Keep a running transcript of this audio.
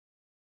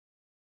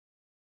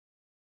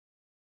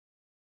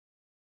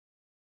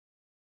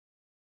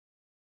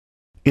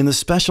In the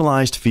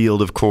specialized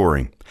field of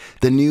coring,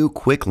 the new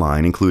Quick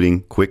line,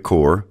 including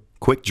QuickCore,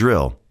 Quick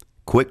Drill,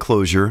 Quick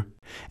Closure,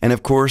 and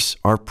of course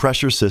our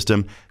pressure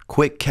system,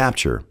 Quick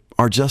Capture,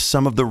 are just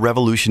some of the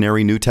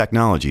revolutionary new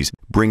technologies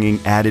bringing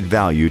added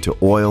value to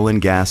oil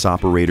and gas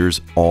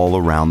operators all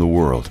around the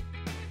world.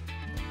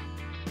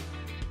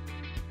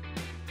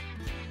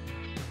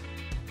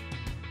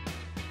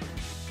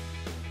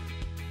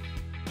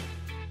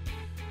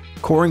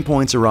 Coring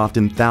points are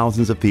often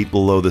thousands of feet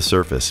below the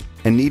surface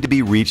and need to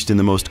be reached in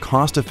the most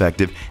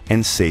cost-effective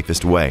and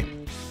safest way.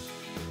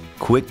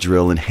 Quick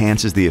Drill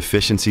enhances the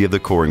efficiency of the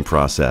coring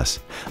process,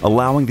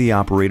 allowing the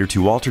operator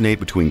to alternate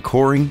between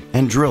coring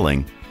and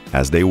drilling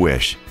as they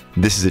wish.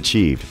 This is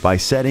achieved by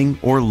setting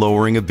or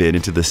lowering a bit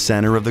into the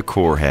center of the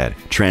core head,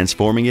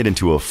 transforming it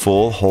into a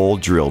full hole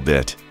drill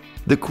bit.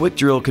 The Quick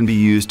Drill can be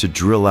used to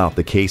drill out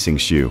the casing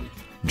shoe,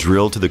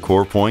 drill to the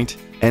core point,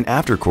 and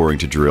after coring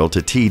to drill to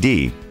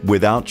TD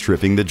without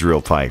tripping the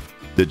drill pipe.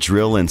 The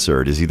drill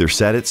insert is either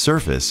set at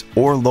surface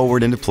or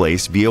lowered into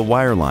place via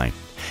wireline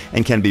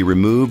and can be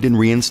removed and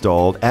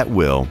reinstalled at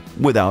will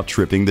without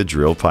tripping the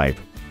drill pipe.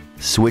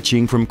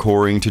 Switching from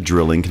coring to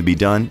drilling can be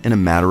done in a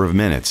matter of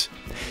minutes,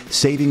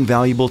 saving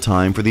valuable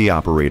time for the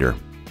operator.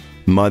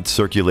 Mud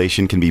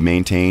circulation can be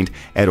maintained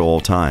at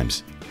all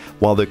times,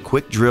 while the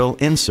Quick Drill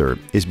insert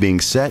is being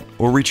set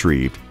or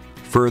retrieved,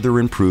 further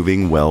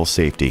improving well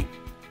safety.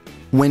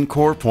 When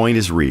core point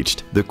is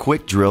reached, the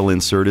Quick Drill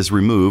insert is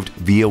removed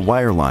via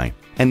wireline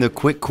and the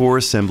QuickCore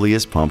assembly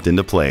is pumped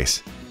into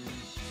place.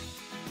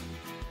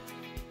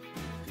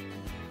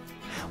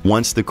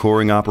 Once the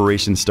coring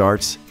operation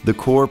starts, the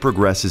core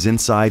progresses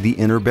inside the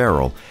inner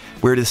barrel,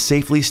 where it is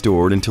safely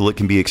stored until it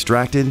can be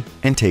extracted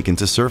and taken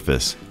to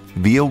surface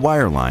via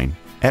wireline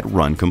at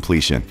run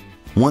completion.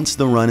 Once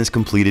the run is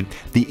completed,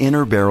 the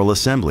inner barrel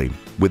assembly,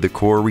 with the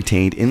core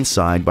retained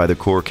inside by the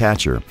core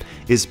catcher,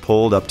 is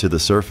pulled up to the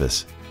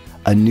surface.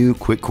 A new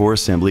QuickCore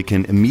assembly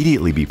can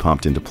immediately be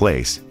pumped into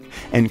place,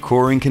 and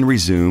coring can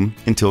resume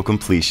until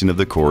completion of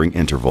the coring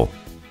interval.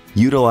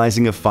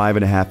 Utilizing a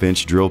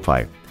 5.5-inch drill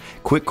pipe,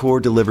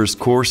 QuickCore delivers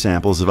core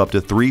samples of up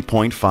to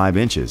 3.5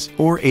 inches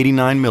or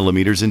 89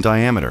 millimeters in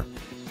diameter.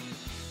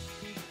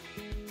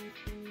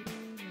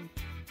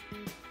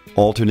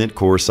 Alternate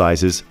core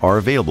sizes are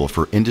available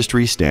for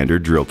industry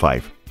standard drill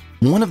pipe.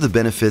 One of the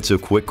benefits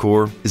of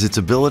QuickCore is its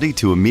ability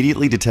to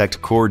immediately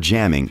detect core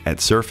jamming at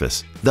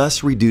surface,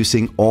 thus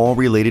reducing all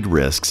related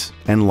risks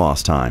and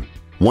lost time.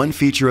 One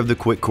feature of the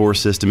QuickCore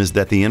system is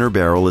that the inner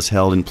barrel is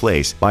held in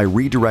place by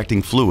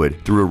redirecting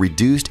fluid through a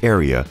reduced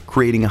area,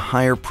 creating a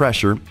higher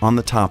pressure on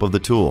the top of the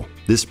tool.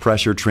 This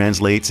pressure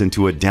translates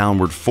into a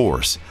downward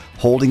force,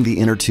 holding the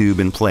inner tube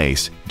in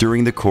place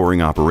during the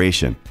coring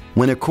operation.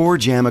 When a core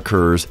jam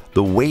occurs,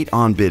 the weight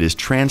on bit is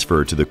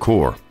transferred to the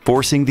core,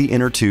 forcing the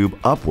inner tube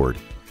upward,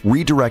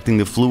 redirecting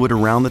the fluid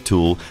around the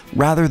tool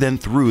rather than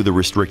through the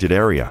restricted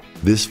area.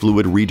 This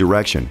fluid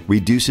redirection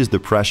reduces the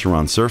pressure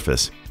on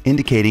surface,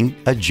 indicating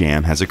a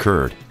jam has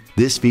occurred.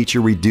 This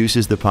feature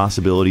reduces the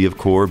possibility of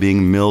core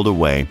being milled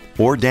away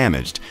or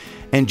damaged,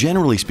 and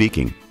generally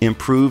speaking,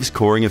 improves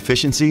coring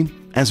efficiency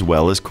as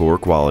well as core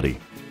quality.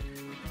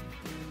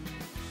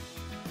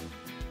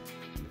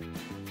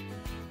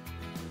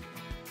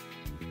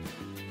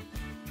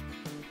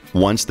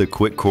 Once the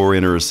QuickCore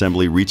inner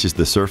assembly reaches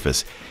the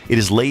surface, it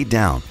is laid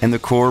down and the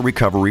core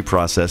recovery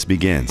process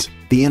begins.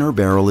 The inner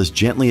barrel is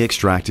gently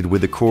extracted with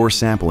the core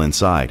sample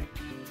inside.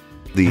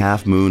 The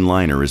half moon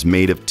liner is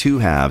made of 2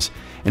 halves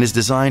and is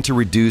designed to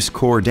reduce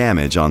core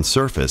damage on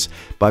surface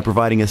by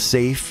providing a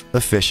safe,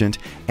 efficient,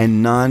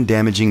 and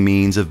non-damaging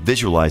means of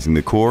visualizing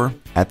the core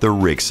at the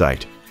rig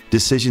site.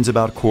 Decisions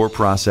about core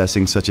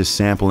processing such as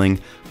sampling,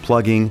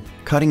 plugging,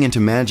 cutting into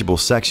manageable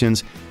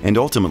sections, and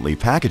ultimately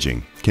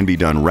packaging can be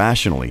done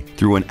rationally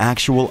through an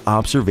actual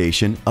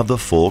observation of the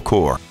full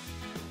core.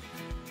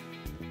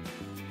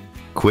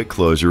 Quick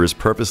Closure is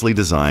purposely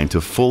designed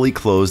to fully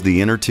close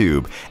the inner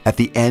tube at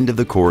the end of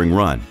the coring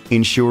run,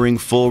 ensuring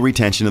full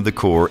retention of the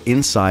core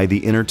inside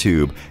the inner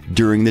tube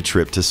during the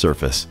trip to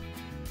surface.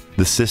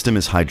 The system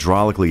is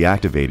hydraulically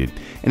activated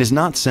and is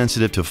not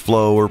sensitive to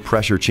flow or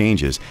pressure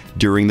changes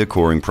during the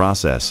coring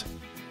process.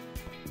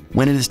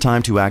 When it is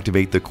time to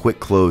activate the quick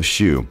close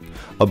shoe,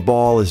 a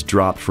ball is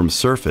dropped from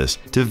surface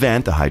to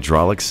vent the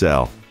hydraulic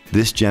cell.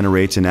 This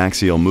generates an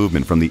axial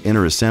movement from the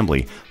inner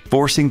assembly,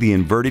 forcing the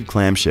inverted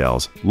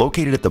clamshells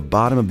located at the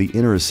bottom of the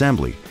inner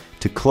assembly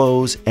to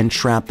close and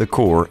trap the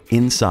core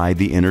inside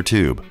the inner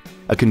tube.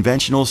 A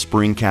conventional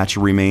spring catcher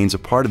remains a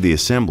part of the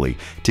assembly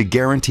to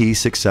guarantee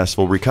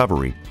successful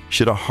recovery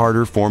should a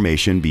harder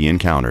formation be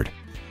encountered.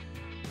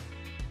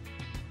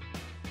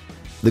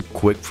 The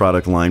Quick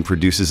product line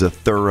produces a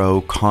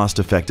thorough,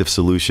 cost-effective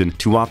solution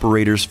to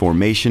operators'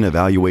 formation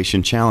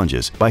evaluation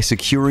challenges by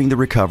securing the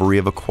recovery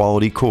of a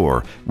quality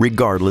core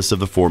regardless of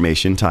the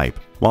formation type,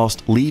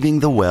 whilst leaving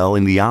the well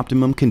in the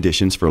optimum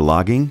conditions for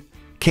logging,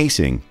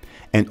 casing,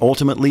 and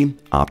ultimately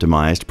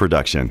optimized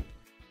production.